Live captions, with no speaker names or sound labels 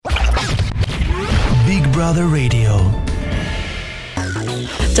Brother Radio.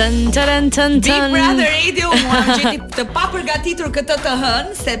 Big Brother Radio mua më gjeti të papërgatitur këtë të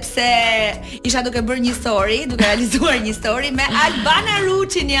hënë, sepse isha duke bërë një story, duke realizuar një story me Albana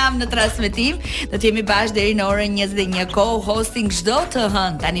Ruçin jam në transmetim. Do të jemi bashkë deri në orën 21 co-hosting çdo të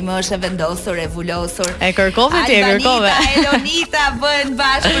hënë. Tani më është e vendosur, e vulosur. E kërkove ti, e kërkove. Elonita bën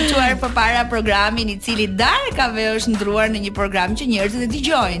bashkë për çuar përpara programin i cili darkave është ndruar në një program që njerëzit e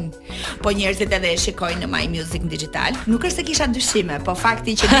dëgjojnë. Po njerëzit edhe e shikojnë në My Music digital. Nuk është se kisha dyshime, po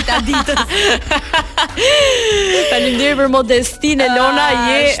fakti që dita ditës. Faleminderit për modestinë Elona,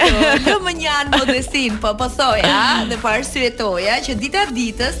 Lë më njan modestin, po thoja dhe po arsyetoja që dita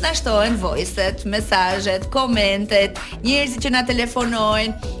ditës na shtohen voice-et, mesazhet, komentet, njerëzit që na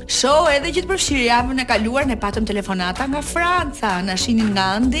telefonojnë. Shoh edhe që të përfshirë javën e kaluar ne patëm telefonata nga Franca, na shinin nga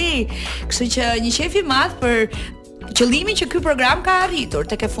Andi. Kështu që një qef i madh për qëllimi që ky program ka arritur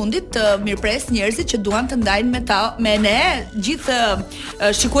tek e fundit të mirëpres njerëzit që duan të ndajnë me ne gjithë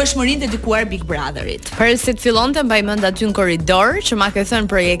shikueshmërinë dedikuar Big Brotherit. Për se të fillonte mbaj mend aty në korridor që ma ke thënë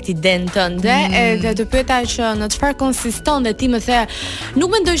projekti Den tënde, edhe të pyeta që në çfarë konsiston dhe ti më the,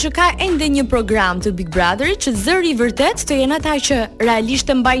 nuk mendoj që ka ende një program të Big Brotherit që zëri i vërtet të jenë ata që realisht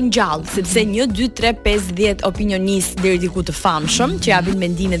të mbajnë gjallë, sepse 1 2 3 5 10 opinionistë deri diku të famshëm që japin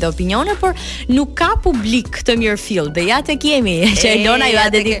mendime dhe opinione, por nuk ka publik të mirë fill. Dhe ja tek jemi, që Elona ju a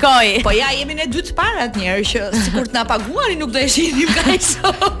dedikoj. Po ja jemi në 2 të parat njerë që sikur të na paguani nuk do e shihnim kaq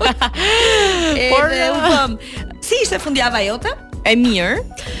shumë. Por si ishte fundjava jote? E mirë.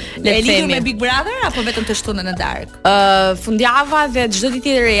 Le të themi me Big Brother apo vetëm të shtunën e darkë? Fundjava dhe çdo ditë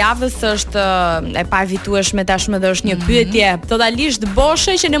tjetër e javës është e pavitueshme tashmë dhe është një pyetje totalisht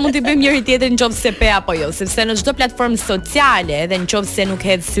boshe që ne mund t'i bëjmë njëri tjetrin nëse pe apo jo, sepse në çdo platformë sociale, edhe nëse nuk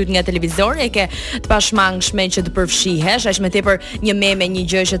hedh syt nga televizori, e ke të pashmangshme që të përfshihesh, aq më tepër një meme, një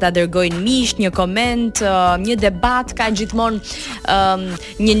gjë që ta dërgojnë miq, një koment, një debat ka gjithmonë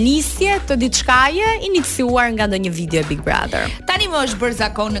një nisje të diçkaje iniciuar nga ndonjë video Big Brother. Tani më është bërë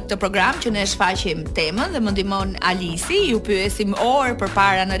zakon në këtë program që ne shfaqim temën dhe më ndihmon Alisi, ju pyesim orë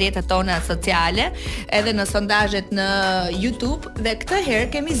përpara në rrjetet tona sociale, edhe në sondazhet në YouTube, dhe këtë herë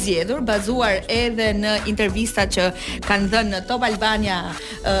kemi zgjedhur bazuar edhe në intervistat që kanë dhënë në Top Albania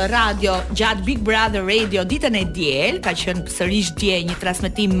Radio gjatë Big Brother Radio ditën e diel, ka qenë sërish dje një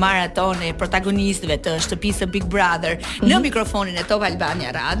transmetim maraton e protagonistëve të shtëpisë Big Brother në mikrofonin e Top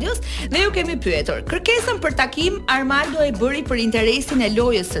Albania Radios, dhe ju kemi pyetur kërkesën për takim Armaldo e bëri për interesin e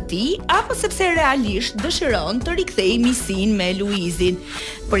lojës së tij apo sepse realisht dëshiron të rikthejë miqësinë me Luizin.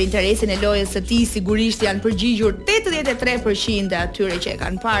 Për interesin e lojës së tij sigurisht janë përgjigjur 83% e atyre që e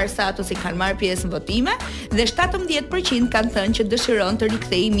kanë parë sa ato si kanë marrë pjesë në votime, dhe 17% kanë thënë që dëshiron të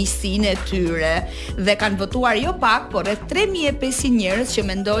rikthejë miqësinë e tyre, dhe kanë votuar jo pak, por rreth 3500 njerëz që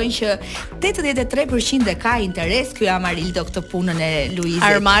mendojnë që 83% e ka interes ky Amarildo këtë punën e Luizit.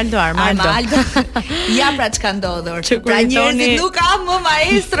 Armaldo. Ja pra çka ndodhur. Pra njerëzit nuk ka më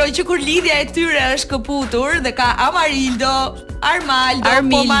maestro që kur lidhja e tyre është këputur dhe ka Amarildo, Armaldo.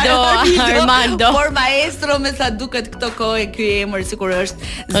 Por maestro me sa duket këto kohë ky emër sikur është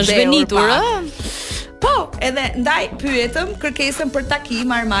venitur, Po, edhe ndaj pyetëm kërkesën për takim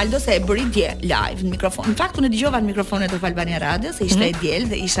Armaldo se e bëri dje live në mikrofon. Në fakt unë dëgjova në mikrofonet e Albania Radio se ishte e diel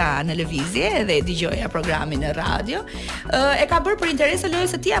dhe isha në lëvizje dhe e dëgjoja programin në radio. E ka bërë për interes të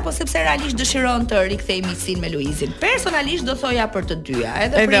lojës së tij apo sepse realisht dëshiron të rikthejë miqësinë me Luizin? Personalisht do thoja për të dyja,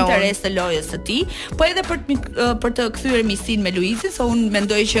 edhe për interes të lojës së tij, po edhe për të kthyer miqësinë me Luizin, se unë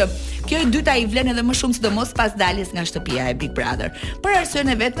mendoj që kjo e dyta i vlen edhe më shumë sidomos pas daljes nga shtëpia e Big Brother. Për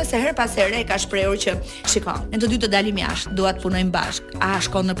arsyeën e vetme se her pas here e ka shprehur që shiko, ne të dy të dalim jashtë, dua të punojmë bashkë. A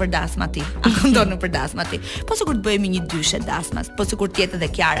shkon në përdasma ti? A këndon në përdasma ti? Po sikur të bëhemi një dyshe dasmas, po sikur të jetë edhe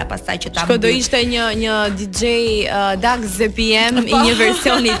Kiara pastaj që ta. Shko do ishte një DJ Dax ZPM i një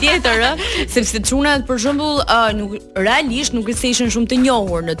versioni tjetër, sepse çunat për shembull realisht nuk ishin shumë të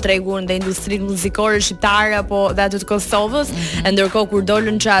njohur në tregun dhe industrinë muzikore shqiptare apo dhe atë të Kosovës, ndërkohë kur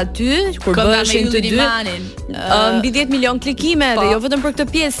dolën ça aty, kur bëheshin të dy mbi 10 milion klikime, dhe jo vetëm për këtë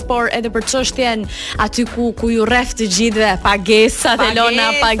pjesë, por edhe për çështjen aty ku ju rreth të gjithëve pagesat,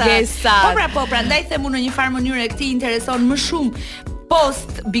 Elona, pagesat. Po, prandaj them unë në një farë mënyrë këtij intereson më shumë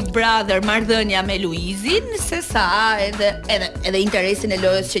post Big Brother marrëdhënia me Luizin se sa edhe interesin e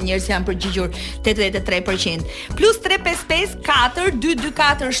lojës që njerëzit janë përgjigjur 83%. Plus 355 4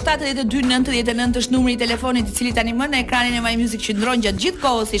 224 72 99 është numri i telefonit i cili tani më në ekranin e My Music që ndron gjatë gjithë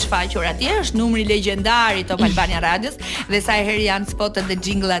kohës i shfaqur atje, është numri legjendar i Top Albania Radios, dhe sa herë janë spotet dhe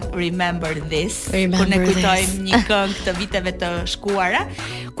jinglat Remember This, kur ne kujtojmë një këngë të viteve të shkuara,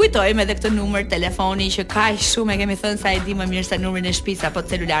 kujtojmë edhe këtë numër telefoni që kaq shumë e kemi thënë sa e di më mirë se numrin e shtëpisë apo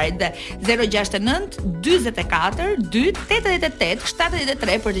të celularit dhe 069 44 2 88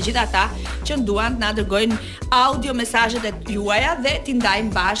 73 për të gjithë ata që duan të na dërgojnë audio mesazhet e juaja dhe t'i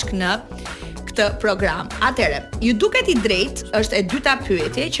ndajmë bashkë në këtë program. Atëherë, ju duket i drejtë është e dyta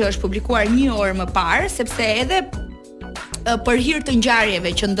pyetje që është publikuar 1 orë më parë, sepse edhe për hir të ngjarjeve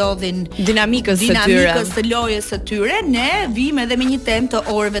që ndodhin dinamikës së lojës së tyre, ne vim edhe me një temë të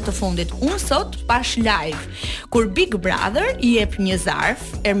orëve të fundit. Unë sot pash live kur Big Brother i jep një zarf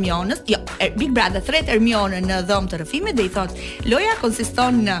Ermionës, Big Brother thret Ermionën në dhomë të rrëfimit dhe i thot: "Loja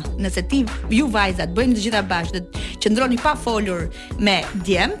konsiston në, nëse ti ju vajzat bëjnë të gjitha bashkë dhe qëndroni pa folur me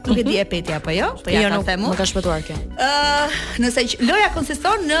djem, nuk e di e peti apo jo, po ja ka themu. Nuk ka shpëtuar kjo. Nëse loja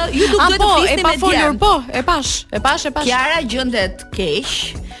konsiston në ju duhet të flisni me djem. Po, e pash. Kiara gjendet keq,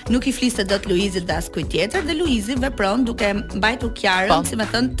 nuk i fliste dot Luizit dhe askujt tjetër dhe Luizi vepron duke mbajtur Kiarën, si më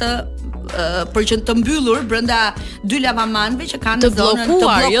thënë, për që të mbyllur brenda 2 lavamanëve që kanë në zonën të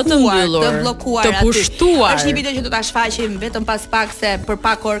bllokuar, të pushtuar. Është një video që do ta shfaqim vetëm pas pak se për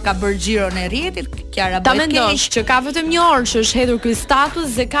pak orë ka bërë xhiron e rrjetit. Kiara ta mendosh që ka vetëm 1 orë që është hedhur ky status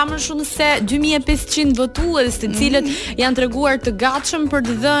dhe ka më shumë se 2500 votues, të cilët janë treguar të gatshëm për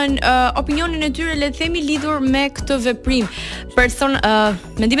të dhënë opinionin e tyre, le të themi, lidhur me këtë veprim.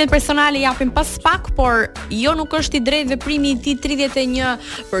 Mendimet personale japin pas pak, por jo, nuk është i drejtë veprimi i tij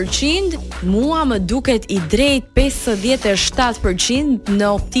 31%. Mua më duket i drejt 57%, në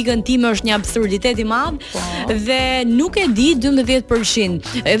optikën time është një absurditet i madh, dhe nuk e di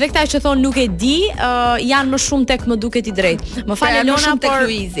 12%. Edhe këta që thonë nuk e di, janë më shumë tek më duket i drejt. Më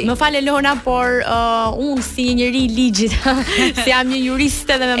fal Elona, por unë si një njeri i ligjit, si jam një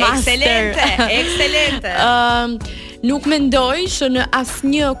juriste dhe me master. Ekselente. Nuk mendoj që në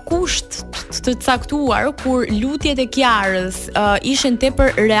asnjë kusht të caktuar kur lutjet e Kiarës ishin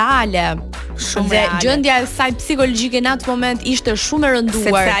tepër reale, dhe gjendja e saj psikologjike në atë moment ishte shumë e rënduar.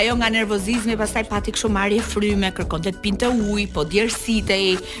 Sepse ajo nga nervozizmi pastaj pati kështu marrje fryme, kërkonte të pinte ujë, po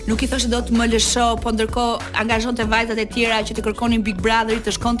djersitej, nuk i thoshte dot më lësho, po ndërkohë angazhonte vajzat e tjera që të kërkonin Big Brotherit,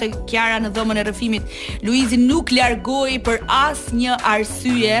 të shkonte Kiara në dhomën e rrëfimit. Luizi nuk largoi për asnjë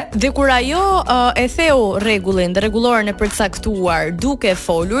arsye. Dhe kur ajo e theu rregullin dhe rregulloren e përcaktuar duke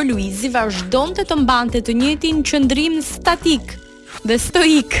folur, Luizi vazhdonte të mbante të njëjtin qëndrim statik dhe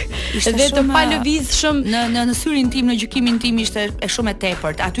stoik dhe të palëvizshëm në syrin tim, në gjykimin tim ishte e shumë e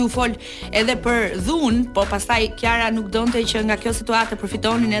tepërt. Aty u fol edhe për dhunë, po pastaj Kiara nuk donte që nga kjo situatë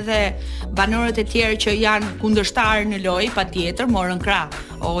përfitonin edhe banorët e tjerë që janë kundërshtarë në lojë, patjetër morën krah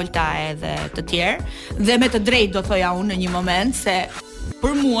Olta edhe të tjerë, dhe me të drejtë do thoja unë në një moment se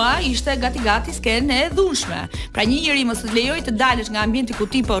për mua ishte gati skenë e dhunshme. Pra një njeri mos të lejoj të dalësh nga ambienti ku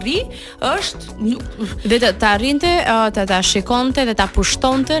ti po rri, është dhe të arrinte ta shikonte dhe ta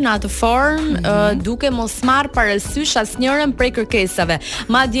pushtonte në atë formë, duke mos marr parasysh asnjërin prej kërkesave.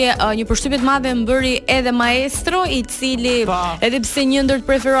 Madje një përshtypje të madhe më bëri edhe maestro, i cili edhe pse një ndër të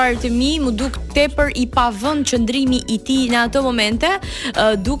preferuarit të mi, më duk tepër i pavënd qëndrimi i tij në ato momente,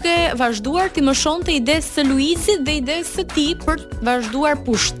 duke vazhduar të mëshonte idesë së Luizit dhe idesë së tij për të vazhduar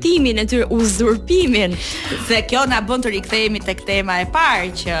pushtimin e tyre, uzurpimin. Se kjo na bën të rikthehemi tek tema e parë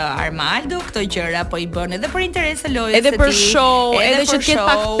që Armaldo këto gjëra po i bën edhe për interese lojës së tij, edhe për show, edhe që të ketë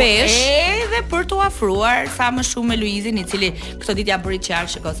pak pesh, edhe për të afruar sa më shumë me Luizin, i cili këto ditë ja bëri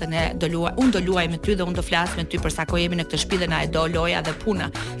qartë, shikoj se ne unë do luaj me ty dhe unë do flas me ty për sa kohë jemi në këtë shtëpi dhe na e do loja dhe puna.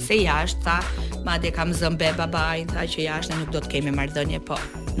 Se jashtë tha, madje kam zëmbe babain, tha që jashtë nuk do të kemi marrëdhënie, po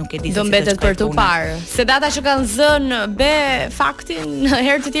nuk e di se do mbetet për të parë. Se data që kanë zënë be faktin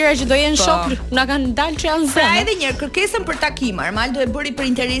herë të tjera që do jenë shok, na kanë dalë që janë zënë. Pra edhe një herë kërkesën për takim, Armaldo e bëri për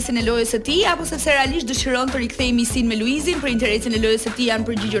interesin e lojës së tij apo sepse realisht dëshiron të rikthejë misin me Luizin? Për interesin e lojës së tij janë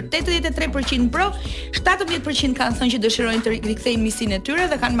përgjigjur 83% pro, 17% kanë thënë që dëshirojnë të rikthejnë misin e tyre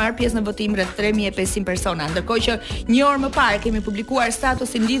dhe kanë marrë pjesë në votim rreth 3500 persona. Ndërkohë që një orë më parë kemi publikuar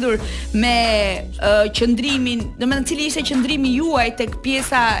statusin lidhur me qëndrimin, domethënë cili ishte qëndrimi juaj tek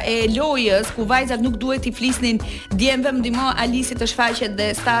pjesa e lojës ku vajzat nuk duhet i flisnin djemve, më ndihmo Alisi të shfaqet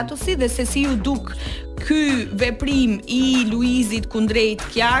dhe statusi dhe se si ju duk ky veprim i Luizit kundrejt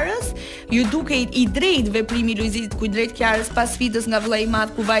Kiarës, ju duke i drejt veprimi i Luizit kundrejt Kiarës pas sfidës nga vëllai i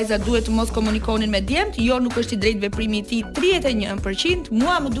madh ku vajzat duhet të mos komunikonin me djemt, jo nuk është i drejt veprimi i tij 31%,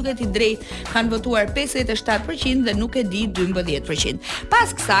 mua më duket i drejt, kanë votuar 57% dhe nuk e di 12%.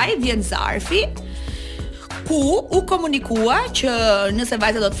 Pas kësaj vjen zarfi ku u komunikua që nëse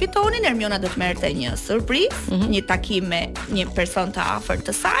vajzat do të fitonin, Ermiona do të merrte një surprizë, një takim me një person të afërt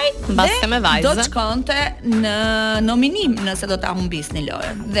të saj, dhe do të shkonte në nominim nëse do ta humbisnin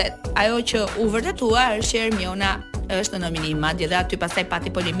lojën. Dhe ajo që u vërtetua është që Ermiona është në nominim, madje dhe aty pastaj pati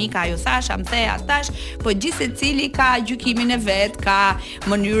polemika, ajo thash, am the, atash, po gjithsecili ka gjykimin e vet, ka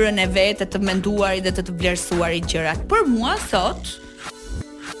mënyrën e vet të menduarit dhe të vlerësuarit gjërat. Për mua sot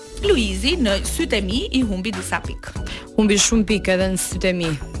Luizi në sytë e mi I humbi disa pikë. Humbi shumë pikë edhe në sytë e mi.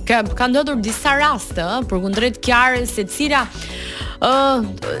 Ka ndodhur disa raste, për kundrejt Kiarës, e cila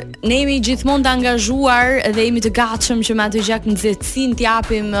ne jemi gjithmonë të angazhuar dhe jemi të gatshëm që me atë gjak nxehtësinë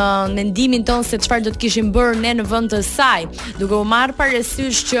t'japim mendimin ton se çfarë do të kishim bërë ne në vend të saj, duke u marrë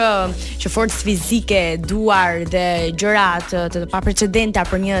parasysh që forcë fizike, duar dhe gjëra të paprecedenta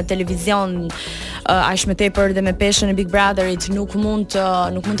për një televizion aq më tepër dhe me peshën e Big Brotherit nuk mund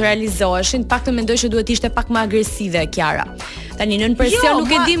të realizoheshin. Paktën mendoj që duhet ishte pak më agresive Kiara. Tani nën presion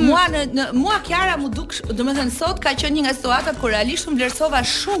nuk e di mua Kiara mu duk, domethënë sot ka qenë një nga situatat kur realisht vlerësova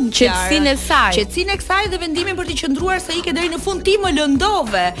shumë qetësinë e saj. Qetësinë e saj dhe vendimin për të qëndruar se ike deri në fund ti më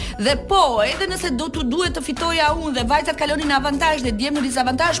lëndove. Dhe po, edhe nëse duhet të fitoja unë dhe vajzat kalonin në avantazh dhe djem në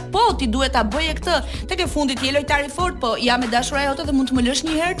dizavantazh, po ti duhet ta bëje këtë. Tek e fundit je lojtar I fort, po jam e dashura jote dhe mund të më lësh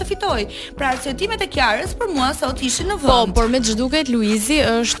një herë të fitoj. Pra arsetimet e Kiarës për mua sot ishin në vend. Po, por me ç'duket Luizi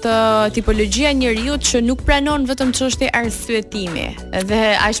është tipologjia e njeriu që nuk pranon vetëm çështje arsyetimi. Dhe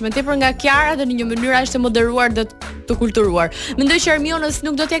aq më tepër nga Kiara dhe në një mënyrë aq të moderuar dhe të kulturuar. Mendoj që Hermionës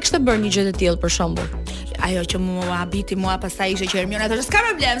nuk do t'ja kishte bërë një gjë të tillë për shembull. Ajo që mua habiti mua pastaj ishte që Hermiona thoshte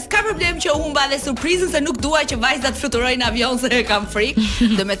s'ka problem që humba dhe surprizën se nuk dua që vajzat fluturojnë avion se kam frikë.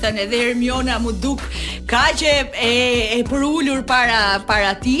 Domethënë edhe Hermiona mu duk kaq e përulur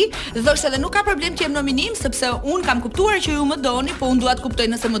para ti, dhe thoshte edhe nuk ka problem që jem nominim sepse un kam kuptuar që ju më doni, po un dua të kuptoj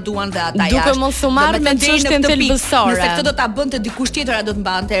nëse më duan dhe ata jashtë. Duke mos u marrë me çështjen thelbësore. Nëse këtë do ta bënte dikush tjetër, a do të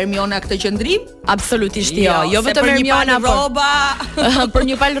mbante Hermiona këtë qendrim? Absolutisht jo. Jo vetëm Hermiona, për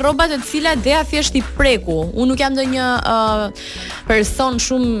një palë rroba të cilat Dea thjesht I preku. Unë nuk jam ndonjë person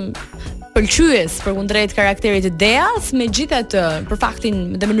shumë pëlqyes për kundrejt karakterit të Deas, megjithatë për faktin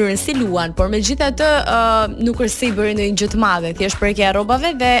dhe mënyrën si luan, por megjithatë nuk është se I bëri ndonjë gjë të madhe, thjesht prekja e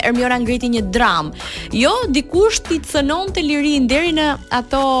rrobave dhe Hermiona ngriti një dram. Jo dikush ti cënonte lirinë deri në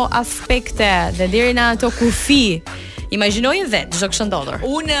ato aspekte dhe deri në ato kufi. Imagjinoje vetë çdo kishte ndodhur.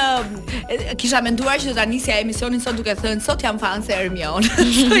 Unë kisha menduar që do ta nisja emisionin sot duke thënë sot jam fan se Hermione.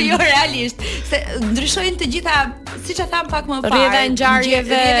 Jo realisht, se ndryshojnë të gjitha, siç e tham pak më parë. Rrjeta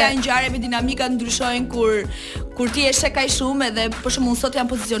e ngjarjeve, dinamika ndryshojnë kur ti je sheh kaq shumë edhe për shembull sot jam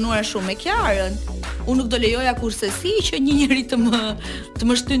pozicionuar shumë me Kiarën. Unë nuk do lejoja kursesi që një njeri të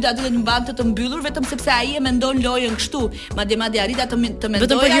më shtynte aty në një bank të mbyllur vetëm sepse ai e mendon lojën kështu. Madje arrita të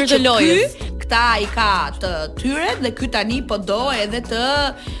mendoja që këta I ka të tyret dhe ky tani po do edhe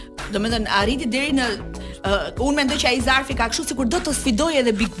domethënë arriti deri në unë mendoj që ai zarfi ka kështu sikur do të sfidojë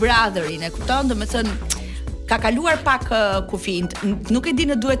edhe Big Brotherin, e kupton? Domethënë ka kaluar pak kufin. Nuk e di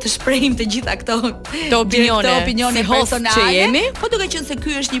në duhet të shprehim të gjitha këto opinione si personazhe, po duke qenë se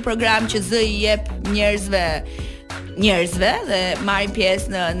ky është një program që zë I jep njerëzve dhe marrin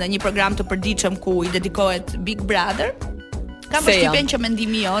pjesë në një program të përditshëm ku I dedikohet Big Brother. Kam përshtypjen që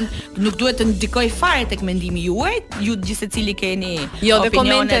mendimi jon nuk duhet të ndikoj fare tek mendimi juaj, ju gjithsecili keni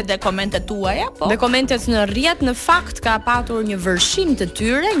opinionet dhe komentet tuaja, po. Dhe komentet në rrjet në fakt ka patur një vërshim të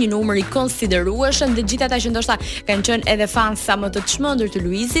tyre, një numër I konsiderueshëm dhe gjithë ata që ndoshta kanë qenë edhe fan sa më të çmendur të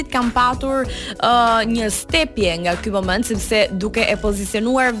Luizit kanë patur një stepje nga ky moment sepse duke e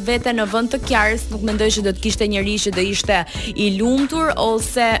pozicionuar veten në vend të Kiarës, nuk mendoj që do të kishte njerëz që do ishte I lumtur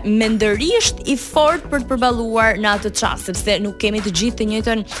ose mendërisht I fort për të përballuar në atë çast, sepse nuk kemi të gjithë të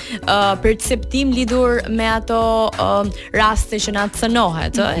njëjtën perceptim lidhur me ato raste që na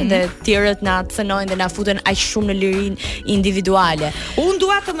cënohet, dhe të tjerët na cënojnë dhe na futen aq shumë në lirinë individuale. Unë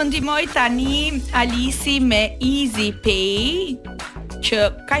dua të më ndihmoj tani Alisi me Easy Pay, që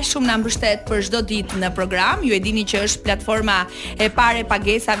kaq shumë na mbështet për çdo ditë në program. Ju e dini që është platforma e parë e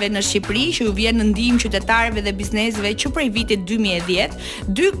pagesave në Shqipëri që ju vjen në ndihmë qytetarëve dhe bizneseve që prej vitit 2010.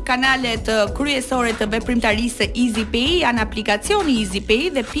 Dy kanalet kryesore të veprimtarisë Easy Pay janë aplikacioni Easy Pay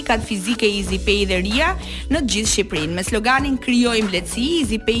dhe pikat fizike Easy Pay dhe RIA në të gjithë Shqipërinë. Me sloganin krijojmë lehtësi,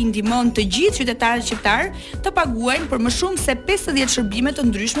 Easy Pay ndihmon të gjithë qytetarët shqiptar të paguajnë për më shumë se 50 shërbime të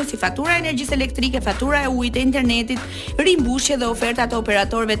ndryshme si fatura e energjisë elektrike, fatura e ujit, e internetit, rimbushje dhe oferta të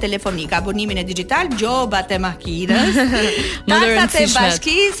operatorëve telefonik, abonimin e digital, gjobat e makinës, taksat e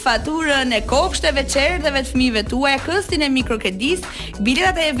bashkisë, faturën e kopshteve, çerdheve të fëmijëve tuaj, këstin e mikrokredis,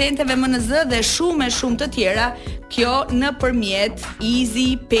 biletat e eventeve MNZ dhe shumë të tjera. Kjo nëpërmjet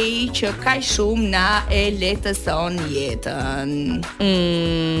Easy Pay që kaq shumë na e lehtëson jetën.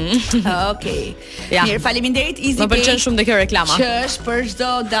 Okej. Ja. Mirë, faleminderit Easy Pay. Më pëlqen shumë dhe kjo reklama. Që është për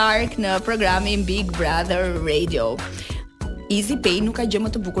çdo darkë në programin Big Brother Radio. Easy pay nuk ka gjë më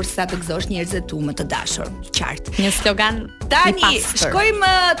të bukur se sa të gëzosh njerëzit tu më të dashur. Qartë. Një slogan Tani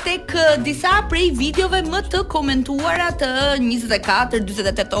shkojmë tek disa prej videove më të komentuara të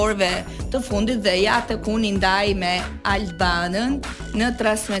 24-48 orëve të fundit dhe ja tek unë ndaj me Albanën në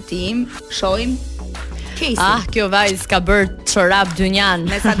transmetim. Shohim Casey. Kjo vajzë ka bërë çorap dynjan.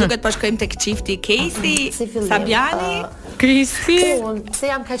 Me sa duket po shkojmë tek çifti Casey, Sabiani, Kristi. Unë se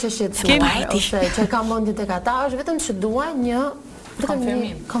jam kaq e shqetësuar ose që kam mendje tek ata, është vetëm që dua një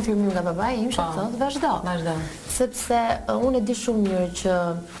konfirmim nga babai im, që thotë vazhdo. Sepse unë e di shumë mirë që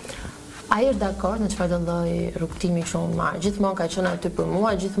ai është dakord në çfarë do lloj rrugtimi që unë marr. Gjithmonë ka qenë aty për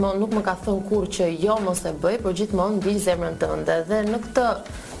mua, gjithmonë nuk më ka thënë kurrë që jo mos e bëj, por gjithmonë ndiq zemrën tënde dhe në këtë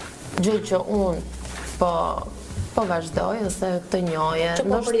gjë që unë po vazhdoj ose të njohje,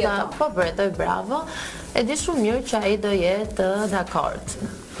 ndoshta po përjetoj, bravo. E di shumë mirë që ai do jetë dakord.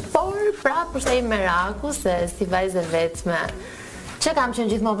 Por prapë është ai meraku se si vajzë vetme që kam qenë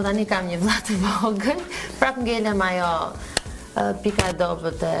gjithmonë, po tani kam një vëlla të vogël, prapë ngelem ajo pika e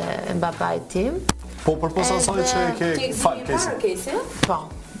dobët e babait tim. Po përposa asaj që ke fal Casey. Po.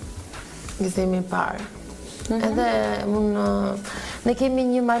 Gëzimi i parë. Edhe ne kemi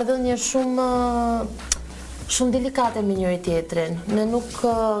një marrëdhënie shumë delikate me njëri tjetrin. Ne nuk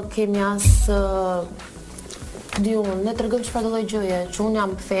kemi ne tregojmë çfarë do lloj gjëje, që unë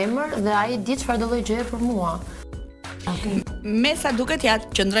jam femër dhe ai di çfarë do lloj gjëje për mua. Me sa duket, ja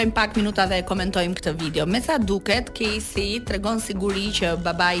qëndrojmë pak minuta dhe komentojmë këtë video. Me sa duket, Casey tregon siguri që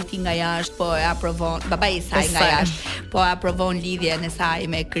babai i tij nga jashtë po e aprovon, babai i saj nga jashtë po e aprovon lidhjen e saj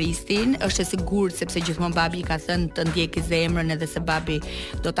me Kristin. Është e sigurt sepse gjithmonë babi i ka thënë të ndjeki zemrën edhe se babi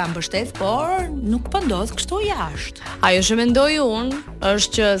do ta mbështes, por nuk po ndodh kështu jashtë. Ajo që mendoj unë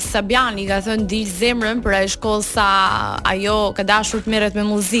është që Sabiani ka thënë ndiq zemrën për ai shkollë sa ajo ka dashur të merret me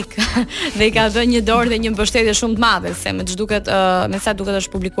muzikë dhe i ka dhënë një dorë dhe një mbështetje shumë të madhe. Se me sa duket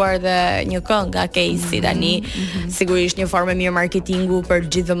është publikuar edhe një këngë nga Casey tani, sigurisht një formë mirë marketingu për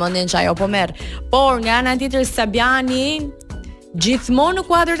gjithë vëmendjen që ajo po merr. Por nga ana tjetër Sabiani gjithmonë në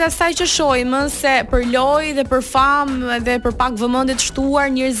kuadër të asaj që shohim se për lojë dhe për famë dhe për pak vëmendje të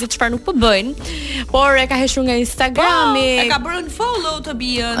shtuar njerëzit çfarë nuk po bëjnë, por e ka heshur nga Instagrami. E ka bërë unfollow të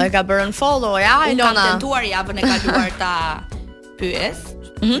bijën. E ka bërë unfollow, ja, Elona. Kam tentuar javën e kaluar ta pyes.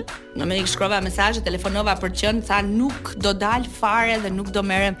 Në më shkrova mesazhe, telefonova për qenë, tha nuk do dal fare dhe nuk do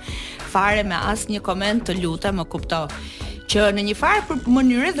merrem fare me asnjë koment, të lutem, më kupto. Që në një farë për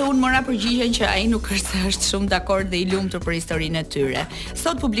mënyrë dhe unë mora përgjigjen që ai nuk është shumë dakord dhe i lumtur për historinë e tyre.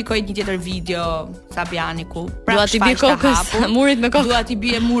 Sot publikoi një tjetër video Sabiani ku dua t'i bie kokës, murit me kokë. Dua t'i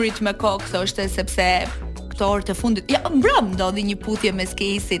bie murit me kokë, thoshte, sepse orë të fundit. Ja, ndodhi një puthje mes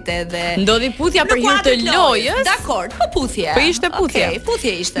Caseyt edhe ndodhi puthja për hir të lojës. Dakord, po puthje. Po ishte puthje. Okej,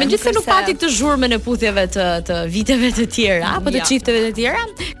 puthje ishte. Megjithëse nuk pati të zhurmën e puthjeve të viteve të tjera apo të çifteve të tjera,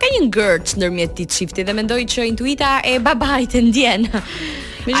 ka një ngërç ndërmjet këtij çifti dhe mendoj që intuita e babait e ndjen.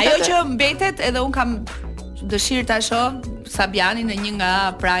 Ajo që mbetet, edhe un kam dëshirë ta shoh Sabiani në një nga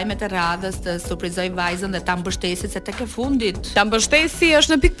prajmet e radhës të surprizoj vajzën dhe ta mbështesi se tek e fundit. Ta mbështesi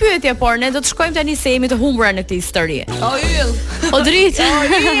është në pikë pyetje, por ne do të shkojmë tani se jemi të humbura në këtë histori. O yll. O dritë.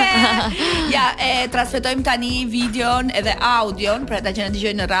 Ja, transmetojmë tani videon edhe audion për ata që na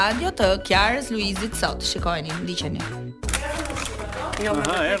dëgjojnë në radio të Kiarës Luizit sot. Shikojeni, ndiqeni.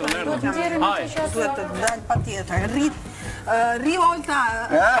 Erdhën. Haj, duhet të dal patjetër. Rri Olta.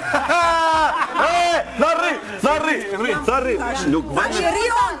 Narri. Nuk vjen. Rri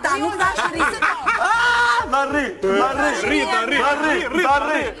Olta, nuk dash rri. Narri.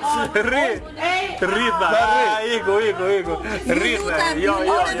 Iku. Jo,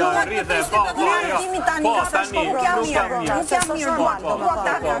 rrite. Po, tani. Nuk jam mirë.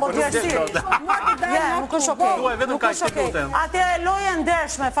 Nuk është okay. Duaj vetëm kaq të lutem. Atëherë lojë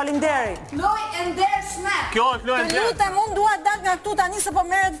ndershme, faleminderit. Lojë ndershme. Kjo është lojë ndershme. Lutem, unë dua të dal nga këtu tani se po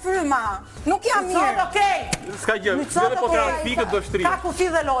merret fryma. Nuk jam mirë. Okej. S'ka gjë. Vetëm po ka pikët do shtri. Ka kufi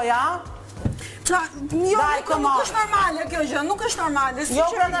dhe loja, a? Nuk është normale kjo gjë, nuk është normale. Jo,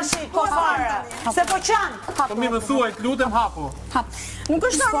 pranashi, ko fare. Se po qan. Po mirë, më thuaj, të lutem hapo. Nuk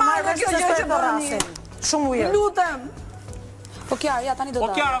është normale kjo gjë që bëni. Shumë ujë. Lutem. Po Kiara, ja tani do të. Po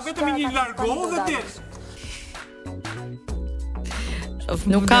Kiara, vetëm një largohu dhe ti.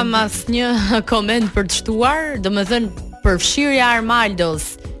 Nuk kam asnjë koment për të shtuar, domethënë përfshirja Armaldos,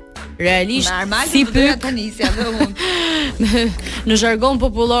 realisht si pyk në jargon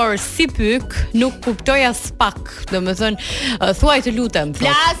popullor si pyk nuk kuptoj as pak. Domethënë thuaj të lutem.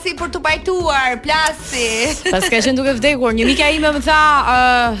 Plasi për të pajtuar, plasi. Pas ka qenë duke vdekur. Një mika ime më tha,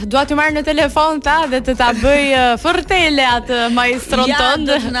 dua të marr në telefon tha dhe të ta bëj fërtele atë maestron tënd.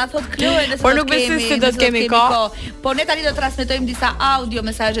 Ja, na thot Kloe nëse por nuk besoj se do të kemi kohë. Po ne tani do të transmetojmë disa audio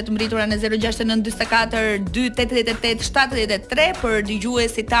mesazhe të mbërritura në 069 44 288 73 për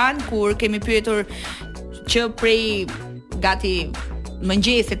dëgjuesit tan kur kemi pyetur që prej gati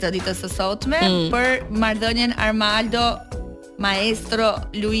mëngjesit të ditës së sotme për marrëdhënien Armaldo Maestro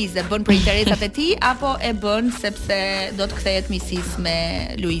Luizit, bën për interesat e tij apo e bën sepse do të kthehet miqësisë me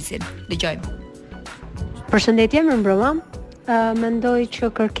Luizin. Dëgjojmë. Përshëndetje, mirëmbrëma. Mendoj që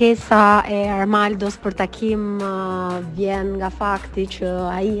kërkesa e Armaldos për takim vjen nga fakti që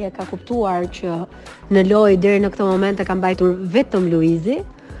ai e ka kuptuar që në lojë deri në këtë moment e ka mbajtur vetëm Luizi.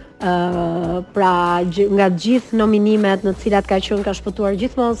 Pra nga gjithë nominimet në të cilat ka qenë ka shpëtuar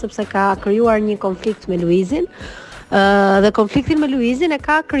gjithmonë sepse ka krijuar një konflikt me Luizin. Dhe konfliktin me Luizin e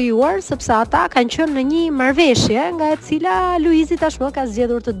ka krijuar sepse ata kanë qenë në një marrëveshje nga e cila Luizi tashmë ka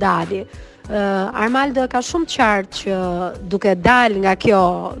zgjedhur të dalë. Armaldo ka shumë qartë që duke dal nga kjo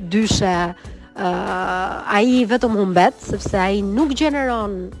dyshe ai vetëm humbet sepse ai nuk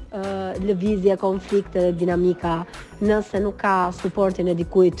gjeneron lëvizje, konflikte dhe dinamika nëse nuk ka suportin e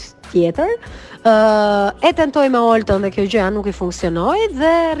dikujt tjetër. E tentoi me Oltën dhe kjo gjëja nuk i funksionoi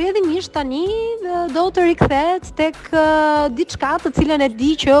dhe rrjedhimisht tani do të rikthehet tek diçka të cilën e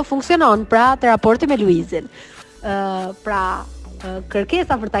di që funksionon, pra te raporti me Luizin. Pra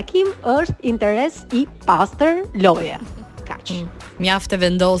kërkesa për takim është interes i pastër loje. Kaq. Mjaft e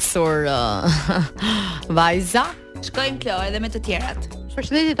vendosur vajza. Shkojmë Kloe edhe me të tjerat.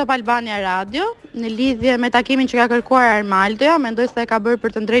 Përshëndetje Top Albania Radio. Në lidhje me takimin që ka kërkuar Armaldoja, mendoj se e ka bërë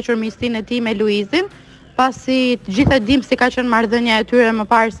për të ndrequr miqësinë e tij me Luizin, pasi të gjithë e dim si ka qenë marrëdhënia e tyre më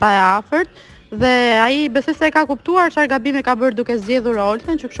parë sa e afërt. Dhe ai besoj se e ka kuptuar çfarë gabimi ka bërë duke zgjedhur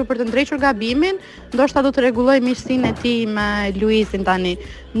Oltën, që kështu për të ndrequr gabimin, ndoshta do të rregulloj miqësinë e tij me Luizin tani.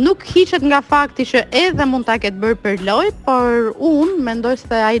 Nuk hiqet nga fakti që edhe mund ta ketë bërë për lojë, por unë mendoj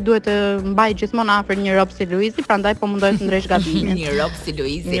se ai duhet të mbajë gjithmonë afër një rob si Luizi, prandaj po mundoj të ndresh gabimin. Një rob si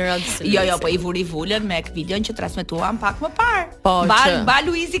Luizi. Jo, po i vuri vulën me videon që transmetuam pak më parë. Po, ba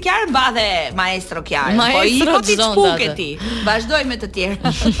Luizi Kiarë, mba dhe Maestro Kiarë. Po i po ti çpuke ti. Vazhdoj me të tjerë.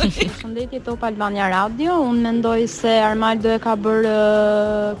 Përshëndetje Top Albania Radio. Unë mendoj se Armaldo e ka bërë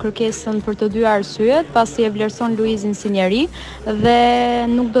kërkesën për të dy arsyet, pasi e vlerëson Luizin si njeri dhe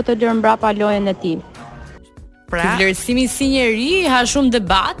nuk do të lërë mbrapa lojën e tij. Pra, vlerësimi si njeri ha shumë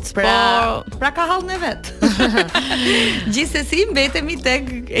debat, pra ka hall në vet. Gjithsesi mbetemi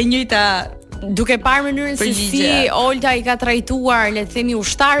tek e njëjta. Duke parë mënyrën se si Olta i ka trajtuar, le të themi,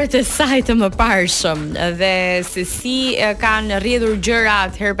 ushtarët e saj të mëparshëm dhe se si kanë rrjedhur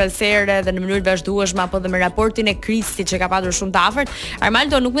gjërat her pas here dhe në mënyrë vazhdueshme apo dhe me raportin e Kristit që ka patur shumë të afërt,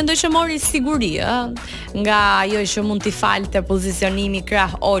 Armaldo nuk mendoj që mori siguri, nga ajo që mund t'i falte pozicionimi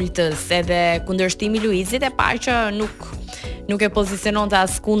krah Oltës edhe kundërshtimi Luizit e parë që nuk e poziciononte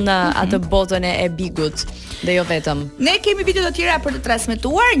askund në atë botën e bigut dhe jo vetëm. Ne kemi video të tjera për të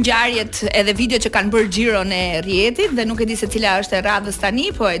transmetuar, ngjarjet edhe video që kanë bërë xhiron e rrjetit dhe nuk e di se cila është e radhës tani,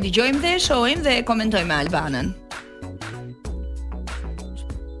 po e dëgjojmë dhe e shohim dhe e komentojmë me Albanën.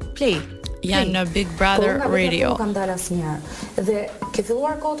 Play. Janë në Big Brother Radio. Nuk kam dalë asnjëherë. Dhe ke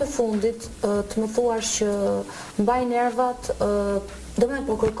filluar kohët e fundit të më thuash që mbaj nervat, domethënë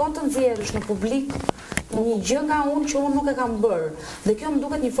po kërkon të nxjerrësh në publik një gjë nga unë që unë nuk e kam bërë. Dhe kjo më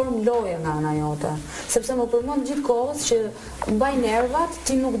duket një formë loje nga ana jote. Sepse më përmend gjithkohës që mbaj nervat,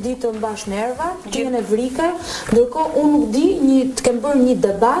 ti nuk di të mbash nervat, ti je në vrike, ndërkohë unë nuk di të kem bërë një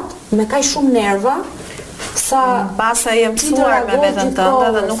debat me kaq shumë nerva. Base e mësuar me veten tënde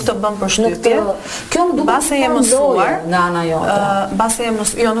dhe nuk të bën përshtypje. Kjo më duket base e mësuar nga ana jote. Base e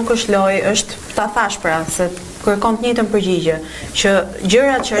mësuar, jo nuk është lojë, është ta thash pra se kërkon të njëjtën përgjigje, që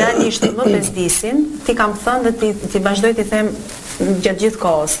gjërat që realisht më bezdisin, ti kam thënë dhe ti vazhdoj t'i them gjatë gjithë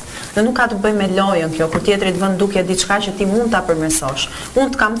kohës. Dhe nuk ka të bëjë me lojën kjo, kur tjetrit vën duke diçka që ti mund ta përmirësosh.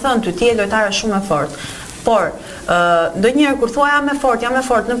 Unë të kam thënë ty, ti je lojtare shumë e fortë. Por, ndonjëherë kur thua jam e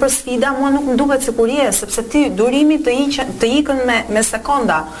fortë nëpër sfida, mua nuk më duket sikur je, sepse ti durimi të ikën me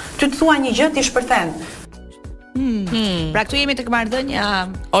sekonda. Ty të thua një gjë ti shpërthen. Pra këtu jemi tek marrëdhënia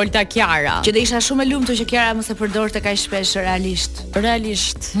Olta Kiara. Që do isha shumë e lumtur që Kiara mos e përdorte kaq shpesh realisht.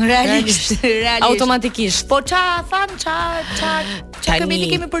 Automatikisht. Po ç'a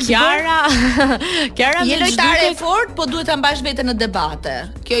kemi për Kiara. Kiara je lojtare e fortë, po duhet ta mbash veten në debate.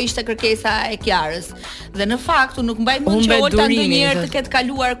 kjo ishte kërkesa e Kiarës. Dhe në fakt unë nuk mbaj mend që Olta ndonjëherë të ketë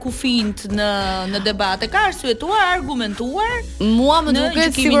kaluar kufint në debate. Ka arsyetuar, argumentuar. Mua më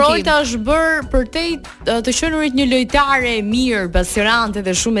duket sikur Olta është bërë përtej të qenurit një lojtare e mirë, pasirante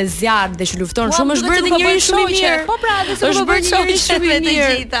dhe shumë e zjarrt dhe që lufton shumë, është bërë dhe njëri shumë i mirë. Po pra, është bërë njëri shumë i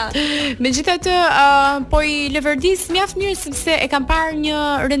mirë. Megjithatë, po i lëvërdis mjaft mirë sepse e kam parë një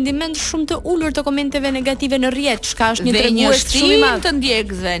rendiment shumë të ulur të komenteve negative në rrjet, çka është një tregues shumë i madh të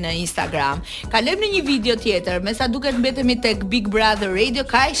ndjekësve në Instagram. Kalojmë në një video tjetër, me sa duket mbetemi tek Big Brother Radio,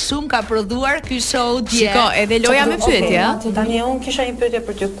 kaq shumë ka prodhuar ky show dje. Shiko, edhe loja me pyetje, Tani unë kisha një pyetje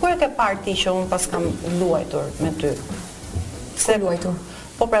për ty. Ku e ke parë ti që unë pas kam luajtur me ty? Pse luajtur?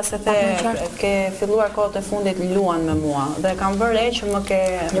 Po pra se ke filluar kohët e fundit luan me mua dhe kam vënë re që më ke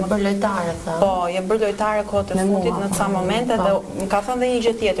bërë lojtare tha. Po, je bërë lojtare kohët e fundit në ca momente dhe më ka thënë edhe një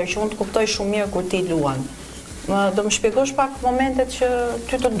gjë tjetër që unë të kuptoj shumë mirë kur ti luan. Do më shpjegosh pak momentet që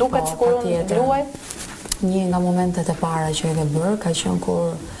ty të duket sikur unë luaj? Një nga momentet e para që e ke bërë ka qenë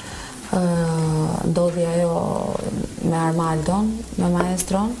kur ndodhi ajo me Armaldon, me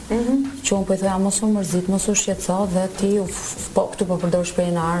maestron, që unë po i thoja mos u mërzit, mos u shqetëso dhe ti këtu po përdor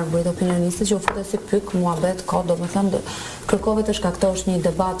shprehjen e arbërit opinionistë që u futet si pyk, muhabet, do të thënë kërkove të shkaktosh një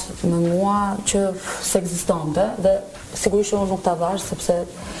debat me mua që s'ekzistonte dhe sigurisht unë nuk ta vash sepse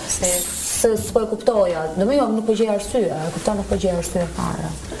s'po e kuptoja. Domethënë nuk po gjej arsye, e kupton, nuk po gjej arsye fare.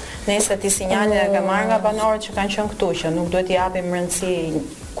 Nëse ti sinjale e ke marrë nga banorët që kanë qenë këtu që nuk duhet t'i japim rëndësi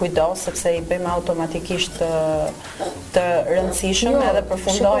kujdos sepse i bëjmë automatikisht të rëndësishëm edhe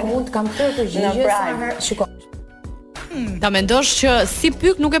përfundojnë. Mund të kam thënë përgjigje. Shiko. Ta mendosh që si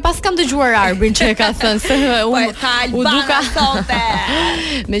pyk nuk e pas kam dëgjuar arbrin që e ka thënë se u duka sonte.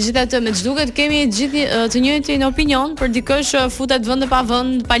 Megjithatë, me ç'duket kemi gjithë të njëjtin opinion për dikë që futet vend pa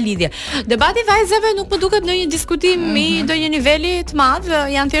vend, pa lidhje. Debati vajzave nuk më duket në një diskutim i ndonjë niveli të madh,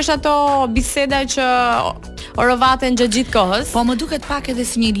 janë thjesht ato biseda që orovaten gjatë gjithë kohës. Po më duket pak edhe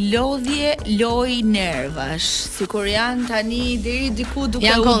si një loj nervash, sikur janë tani deri diku duke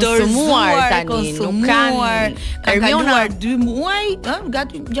u dorëzuar tani, nuk kanë kaluar 2 muaj,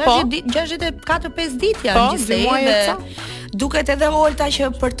 gati 64-5 ditë janë gjithsej dhe duket edhe Olta që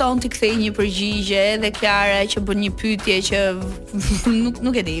përton t'i kthej një përgjigje, edhe Kiara që bën një pyetje që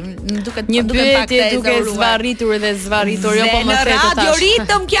nuk e di, duket një pyetje duke zvarritur dhe zvarritur, jo po më the të tash. Radio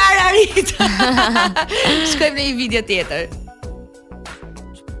ritëm Kiara rit. Shkojmë në një video tjetër.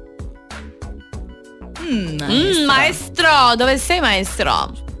 Maestro, dove sei maestro?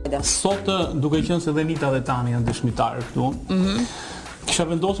 Sot duke qenë se dhe Nita dhe Tani janë dëshmitarë këtu, kisha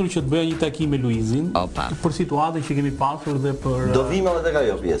vendosur që të bëja një takim me Luizin për situatën që kemi pasur dhe për... Do vim edhe tek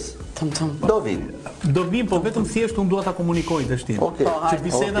ajo pjesë. Do vim. Do vim, po vetëm thjesht unë dua ta komunikoj të shtin. Që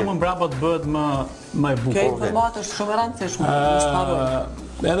biseda më mbrapa të bëhet më e bukur. Kjo informatë është shumë e rëndësishme.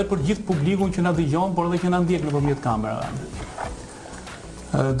 Edhe për gjithë publikun që na dëgjon, por edhe që na ndjek nëpërmjet kamerave.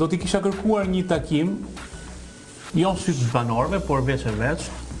 Do t'i kisha kërkuar një takim, jo sy të banorëve, por veç e veç,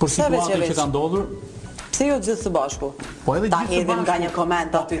 për situatën që ka ndodhur. Pse jo gjithë së bashku? Po edhe gjithë së bashku. Nga një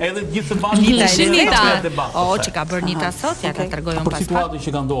koment aty. Edhe gjithë së bashku. Nita. Që ka bërë Nita sot, ja ta tregojmë pas. Për situatën që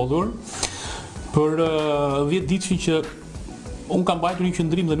ka ndodhur, për 10 ditë që unë kam mbajtur një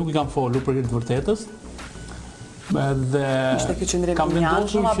qendrim dhe nuk i kam folur për të vërtetës. Dhe kam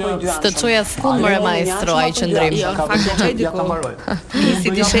vendosur që të çoja skundër maestro ai qendrim. Jo, faktikisht ja ta mbaroj.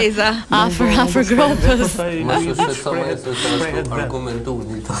 Si ti sheza afër grupës.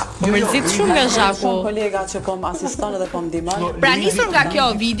 Mërzit shumë nga Zhaku. Shumë kolega që po më asiston edhe po më ndihmon. Pra nisur nga kjo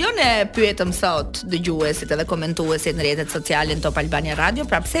video ne pyetëm sot dëgjuesit edhe komentuesit në rrjetet sociale në Top Albania Radio,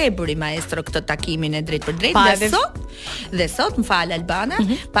 pra pse e bëri maestro këtë takimin e drejt për drejt dhe sot më fal Albana,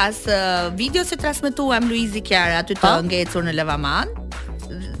 pas videos që transmetuam Luizi Kiara aty të ngecur në Lavaman,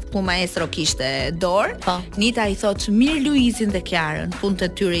 ku maestro kishte dorë, Nita i thot mirë Luizin dhe Kiarën, punët e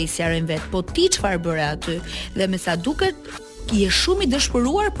tyre i sjarojnë vetë, po ti çfarë bëre aty? Dhe me sa duket je shumë i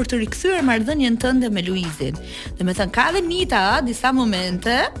dëshpëruar për të rikthyer marrëdhënien tënde me Luizin. Dhe me thënë, ka dhe Nita disa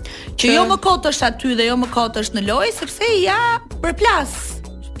momente që jo më kotësh aty dhe jo më kotësh në lojë, sepse ja përplas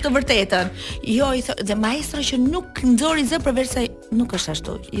të vërtetën. Jo, dhe maestro që nuk nxori zë përveç se nuk është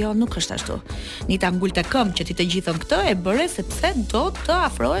ashtu. Jo, nuk është ashtu. Nita ngulte këmbë që ti të gjithën këtë e bëre sepse do të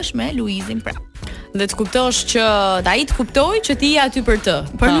afrohesh me Luizin prap. Dhe të kuptosh që ai të kuptoj që ti je aty për të.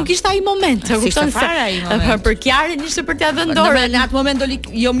 Por nuk ishte ai moment, e kupton se për Kiarën ishte për t'ia dhënë dorë. Në atë moment doli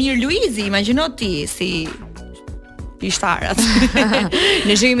jo mirë Luizi, imagjino ti si ishtarat.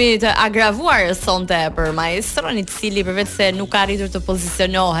 Ne jemi të agravuar sonte për maestron i cili përveç se nuk ka arritur të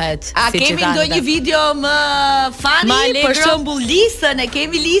pozicionohet. A kemi ndonjë video më fani për shembull Lisën, e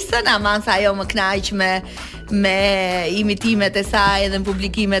kemi Lisën, aman sa ajo më kënaq me imitimet e saj dhe në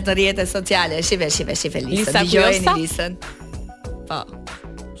publikimet në rrjetet sociale. Shive Lisa. Dëgjojeni Lisën. Po.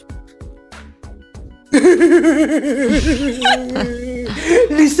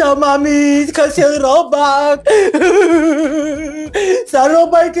 Lisa mami, ka sjell roba. Sa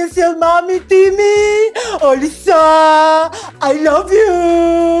roba i ke sjell mami timi? Oh Lisa, I love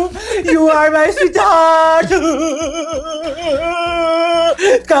you. You are my sweetheart.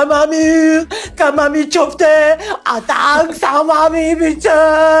 Ka mami qofte. Atang sa mami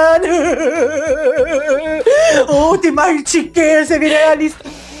biçën. Oh, ti marrë qikë se vire realist.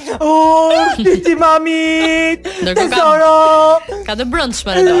 Oh, ti mami. Tesoro. Ka të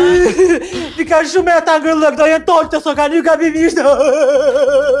brëndshme në do. Ti ka shumë e ata ngërllëk, do jenë tolë të so ka një gabimisht.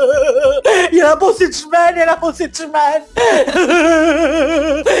 Jena po si të shmen.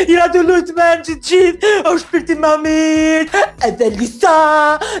 Jena të lujtë men që qitë, është për ti mamit. Edhe Lisa,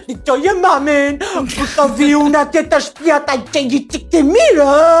 një këto je mamin, për të vi unë atje të shpia ta që një qikë të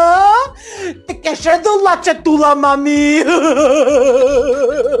mirë, të kesh edhe la që tula mami.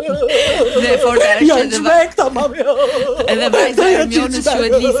 Dhe forta është janë çmekta mami. Edhe vajza e Hermionës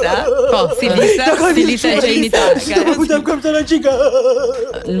quhet Lisa. Po, si Lisa e Gjenitar.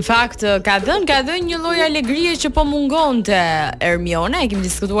 Në fakt ka dhënë një lloj alegrie që po mungonte Hermiona, e kemi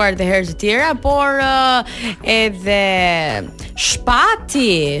diskutuar edhe herë të tjera, por edhe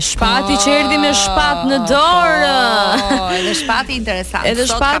shpati që erdhi me shpat në dorë. Edhe shpati interesant. Edhe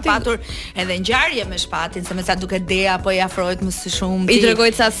shpati ka patur edhe ngjarje me shpatin, se me sa duket Dea po i afrohet më së shumti. I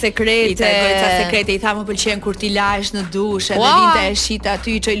tregoi ca sekrete, i tha më pëlqen kur ti lahesh në dush, edhe vinte e shit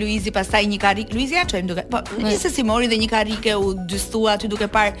aty, çoj Luizi pastaj një karrik. Luizi ja çojmë duke. Po, nisë si mori dhe një karrike u dystua aty duke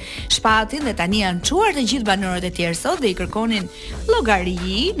parë shpatin dhe tani janë çuar të gjithë banorët e tjerë sot dhe i kërkonin llogari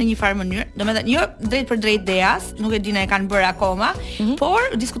në një farë mënyrë. Domethënë, jo drejt për drejt Deas, nuk e di na e kanë bërë akoma, por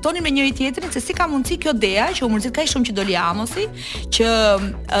diskutonin me njëri tjetrin se si ka mundësi kjo Dea që u mërzit kaq shumë që doli Amosi, që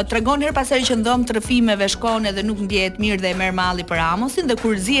tregon her pas here që ndom tërfimeve shkon edhe nuk ndihet mirë dhe e merr malli për Amosin dhe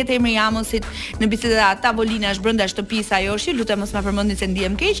kur zihet emri i Amosit në bisedë tavolinash brenda shtëpisë ajo është, lutem mos ma përmendni se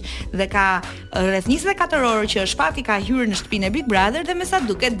ndihem keq, dhe ka rreth 24 orë që shpati ka hyrë në shtëpinë e Big Brother dhe me sa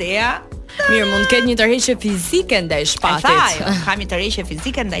duket Dea mirë, mund të ketë një tërheqje fizike ndaj shpatit. Kam një tërheqje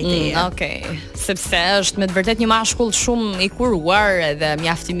fizike ndaj teje. Okej. Sepse është me të vërtet një mashkull shumë i kuruar edhe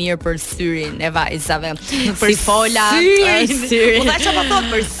mjaft i mirë për syrin e vajzave. Për fola, syrin. Mund ta çfarë thot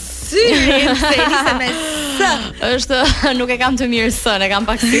për syrin, se nisë me është nuk e kam të mirë sën, e kam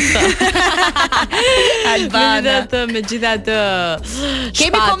pak si sën. Albana. Megjithatë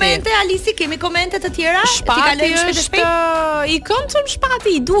kemi komente Alisi, kemi komente të tjera? Shpati është i këndshëm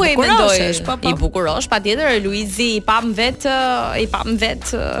shpati, i duhej mendoj. I bukurosh, patjetër. Luizi i pam vet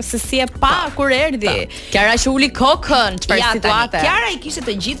se si e pa kur erdhi. Kiara që uli kokën, çfarë situate. Kiara i kishte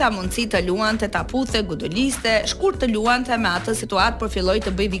të gjitha mundësi të luante, ta puthe, godoliste, shkurt të luante me atë situatë, por filloi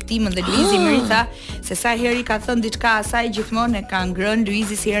të bëj viktimën dhe Luizi më tha se sa herë i ka thënë diçka asaj gjithmonë e ka ngrënë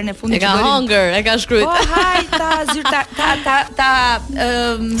Luizi si herën e fundit që ka hongër, e ka shkruajt. Po haj ta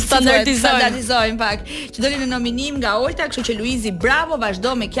standardizojmë pak. Që doli në nominim nga Olta, kështu që Luizi bravo,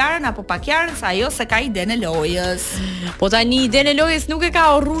 vazhdo me Kiarën apo pa Kiarën, sa ajo se ka idenë e lojës. Po tani idenë e lojës nuk e ka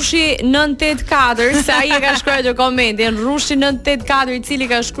Rrushi 984, se ai e ka shkruar komentin, Rrushi 984 i cili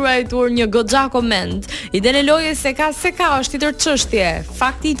ka shkruar një goxha koment. Idenë e lojës se ka është tjetër çështje.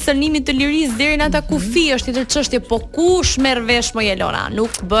 Fakti i cënimit të lirisë deri në ata kufi është tjetër çështje, po kush merr vesh më Jelona?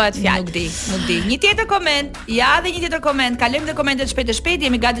 Nuk bëhet fjalë. Nuk di. Një tjetër koment, dhe një tjetër koment. Kalojmë dhe komentet shpejt,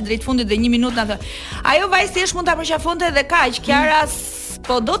 jemi gati drejt fundit dhe 1 minutë na thon. Ajo vajzë thjesht mund ta përqafonte edhe kaq. Kiara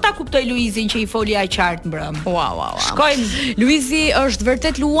po do ta kuptoj Luizin që i foli aq qartë mbrëm. Wow. Shkojmë. Luizi është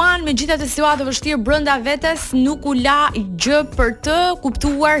vërtet luan me gjithë ato situata vështirë brenda vetes, nuk u la gjë për të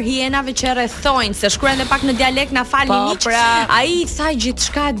kuptuar hienave që rrethojnë, se shkruan edhe pak në dialekt, na falni miq. Ai tha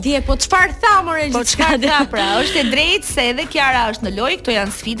gjithçka dje, po çfarë tha more gjithçka dje? Pra, është e drejtë se edhe Kiara është në lojë, këto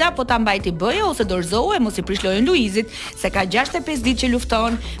janë sfida, po ta mbajti bëje ose dorëzohej, mos i prish lojën Luizit, se ka 65 ditë që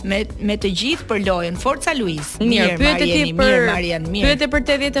lufton me të gjithë për lojën. Forca Luiz. Mirë, pyetje për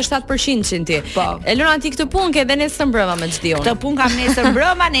 87% ti. Elona, ti këtë punë ke edhe nesër mbrëma me çdiun. Këtë punë kam nesër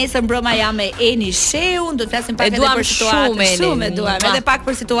mbrëma jam me Eni Sheun, do të flasim pak edhe për situatën. Shumë duam. Edhe pak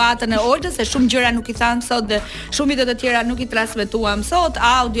për situatën e Oltës, se shumë gjëra nuk i thanë sot dhe shumë video të tjera nuk i transmetuam sot,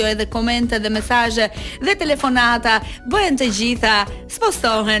 audio edhe komente dhe mesazhe dhe telefonata bëhen të gjitha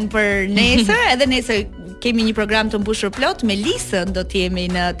spostohen për nesër, edhe nesër kemi një program të mbushur plot me Lisën, do të jemi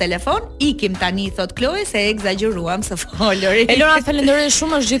në telefon. Ikim tani, thot Kloe, se egzageruam së foluri. Elona, falenderoj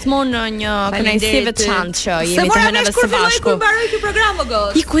shumë, është gjithmonë një kënaqësi e veçantë që jemi të mëneve së bashku. Kur mbaroi ky program o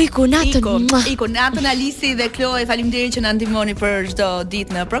gos. Iku natën. Iku natën Alisi dhe Kloe, faleminderit që na ndihmoni për çdo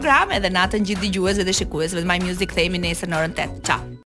ditë në program, edhe natën gjithë dëgjuesve dhe shikuesve. My Music themi nesër në orën 8. Ciao.